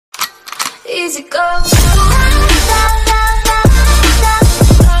easy go.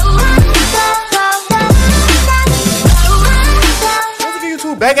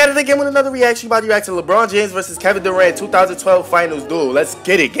 Back at it again with another reaction. About to react to LeBron James versus Kevin Durant 2012 Finals Duel. Let's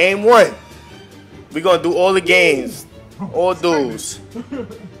get it. Game 1. We're going to do all the games. All duels.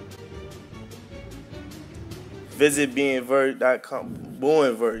 Visit beinvert.com.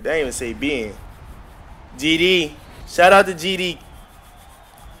 Booinvert. They didn't even say being. GD. Shout out to GD.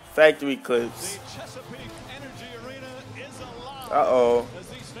 Factory clips. Uh-oh.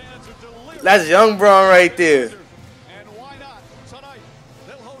 That's young Bron right there.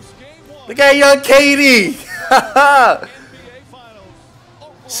 Look at young KD.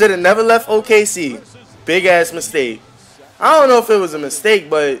 Should have never left OKC. Big ass mistake. I don't know if it was a mistake,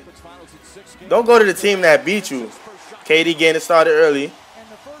 but don't go to the team that beat you. KD getting it started early.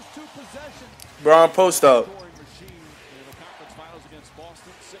 Bron post up.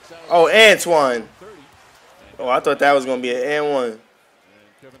 Oh, Antoine. Oh, I thought that was going to be an and one.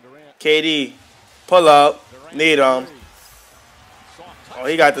 KD. Pull up. Need him. Oh,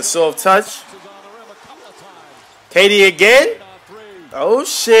 he got the soft touch. KD again? Oh,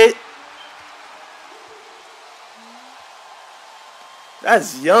 shit.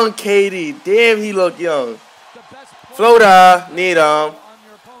 That's young KD. Damn, he look young. Floater. Need him.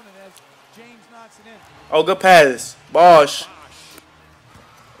 Oh, good pass. Bosh.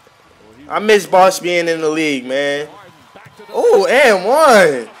 I miss Bosh being in the league, man. Oh, and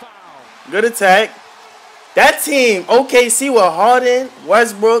one. Good attack. That team, OKC with Harden,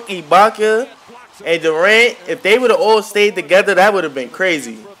 Westbrook, Ibaka, and Durant, if they would have all stayed together, that would have been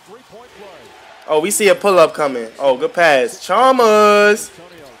crazy. Oh, we see a pull-up coming. Oh, good pass. Chalmers.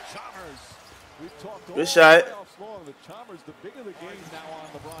 Good shot.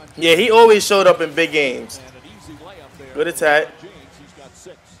 Yeah, he always showed up in big games. Good attack.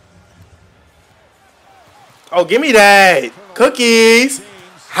 Oh, give me that. Cookies.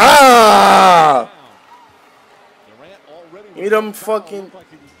 Ha! Give me them fucking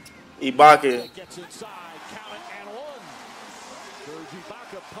Ibaka.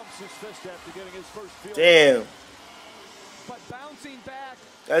 Damn.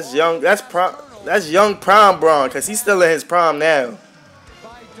 That's young. That's young prime Bron, because he's still in his prime now.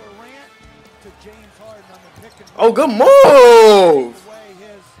 Oh, good move.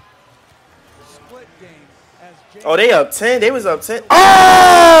 Oh, they up 10. They was up 10.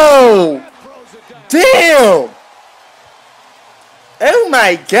 Oh! Damn! Oh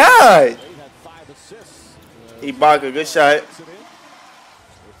my God! Ibaka, good shot.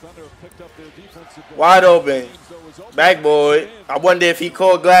 Wide open. Backboard. I wonder if he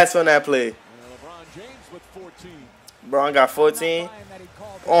called glass on that play. Bron got 14.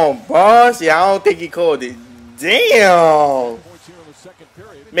 On boss? Yeah, I don't think he called it. Damn!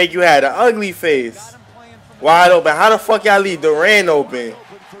 Make you had an ugly face. Wide open. How the fuck y'all leave Durant open?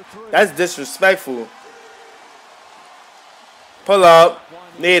 That's disrespectful. Pull up.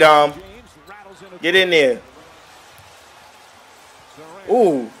 Need him. Get in there.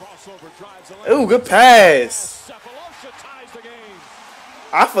 Ooh. Ooh, good pass.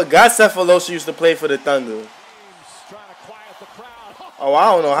 I forgot Cephalosha used to play for the Thunder. Oh, I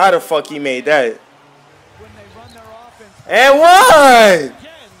don't know how the fuck he made that. And one!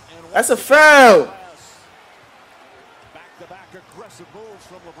 That's a foul.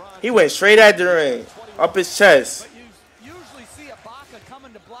 He went straight at Durant. Up his chest. Usually see Ibaka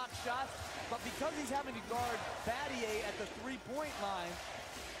coming to block shots, but because he's having to guard Battier at the three-point line,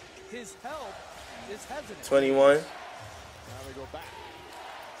 his help is hesitant. 21.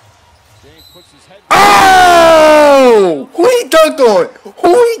 Oh! Who he dunked on?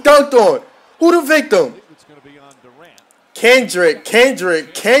 Who he dunked on? Who the victim? Kendrick. Get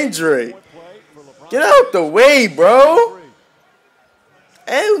out the way, bro.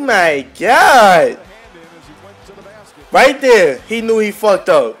 Oh my God. Right there, he knew he fucked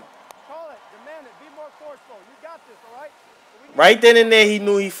up. Right then and there, he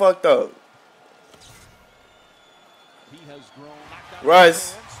knew he fucked up.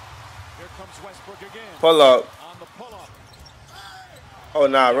 Russ. Pull up. Oh,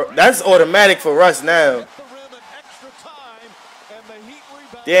 nah. That's automatic for Russ now.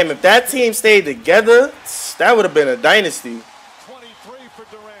 Damn, if that team stayed together, that would have been a dynasty.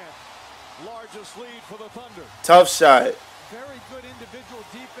 Tough shot.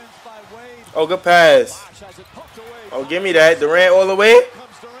 Oh, good pass. Oh, give me that. Durant all the way.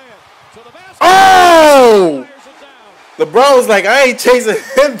 Oh! LeBron was like, I ain't chasing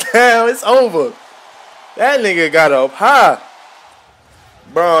him down. It's over. That nigga got up high.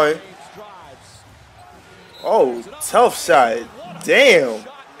 Bron. Oh, tough shot. Damn.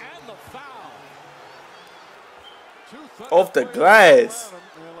 Off the glass.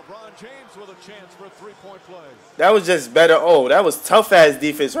 That was just better. Oh, that was tough ass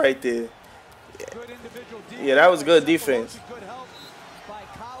defense right there. Yeah, that was good defense.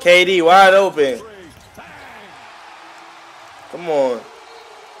 KD wide open. Come on.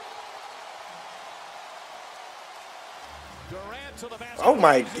 Oh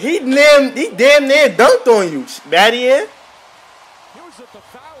my, he damn near dunked on you, Batty.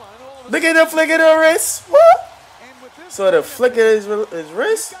 Look at the flick of the wrist. What? So the flick of his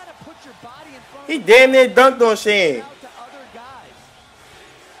wrist. He damn near dunked on Shane.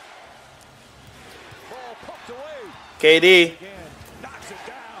 KD.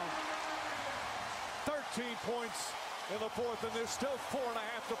 13 points in the fourth, and there's still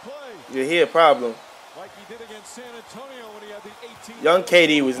 4.5 to play. You hear a problem. Like he did against San Antonio when he had the 18. Young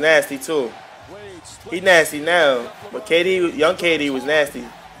KD was nasty too. He nasty now, but young KD was nasty.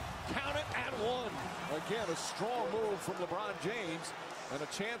 Count it at one. Again, a strong move from LeBron James and a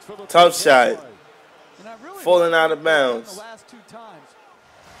chance for the tough shot. Falling out of bounds.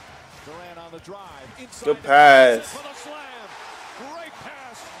 Durant on the drive. Good pass.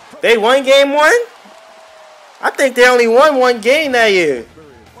 They won game one? I think they only won one game that year.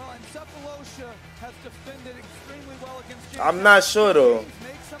 I'm not sure though.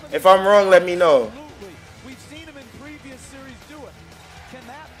 If I'm wrong, let me know. We've seen him in previous series do it. Can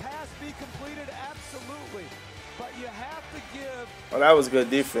that pass be completed? Absolutely. But you have to give. Oh, that was good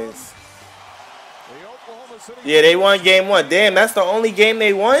defense. Yeah, they won game one. Damn, that's the only game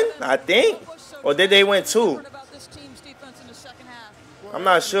they won, I think. Or did they win two? I'm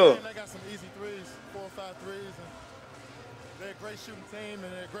not sure. They got some easy threes, 4 or 5 threes, and they're a great shooting team,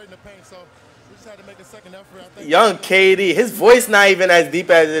 and they're great in the paint. So we just had to make a second effort. I think young KD, his voice not even as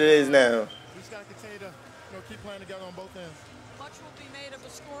deep as it is now. We just got to continue to keep playing together on both ends. Much will be made of the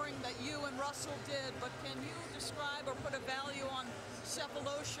scoring that you and Russell did, but can you describe or put a value on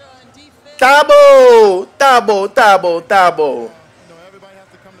Cephalosha and defense? Tabo. Everybody has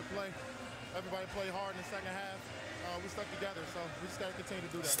to come to play. Everybody play hard in the second half. We stuck together, so we just got to continue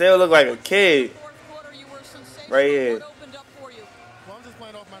to do that. Still look like a kid. Right here. Well, I'm just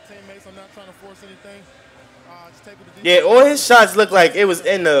playing off my teammates. I'm not trying to force anything. Just take with the Yeah, all his shots look like it was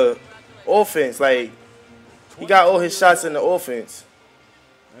in the offense. Like, he got all his shots in the offense.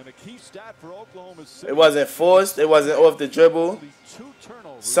 It wasn't forced. It wasn't off the dribble.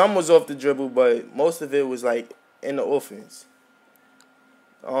 Some was off the dribble, but most of it was like in the offense.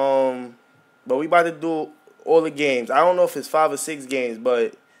 But we about to do all the games. I don't know if it's 5 or 6 games,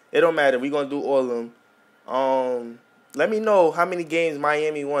 but it don't matter. We're going to do all of them. Let me know how many games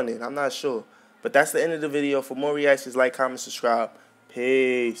Miami won in. I'm not sure. But that's the end of the video. For more reactions, like, comment, subscribe.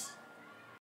 Peace.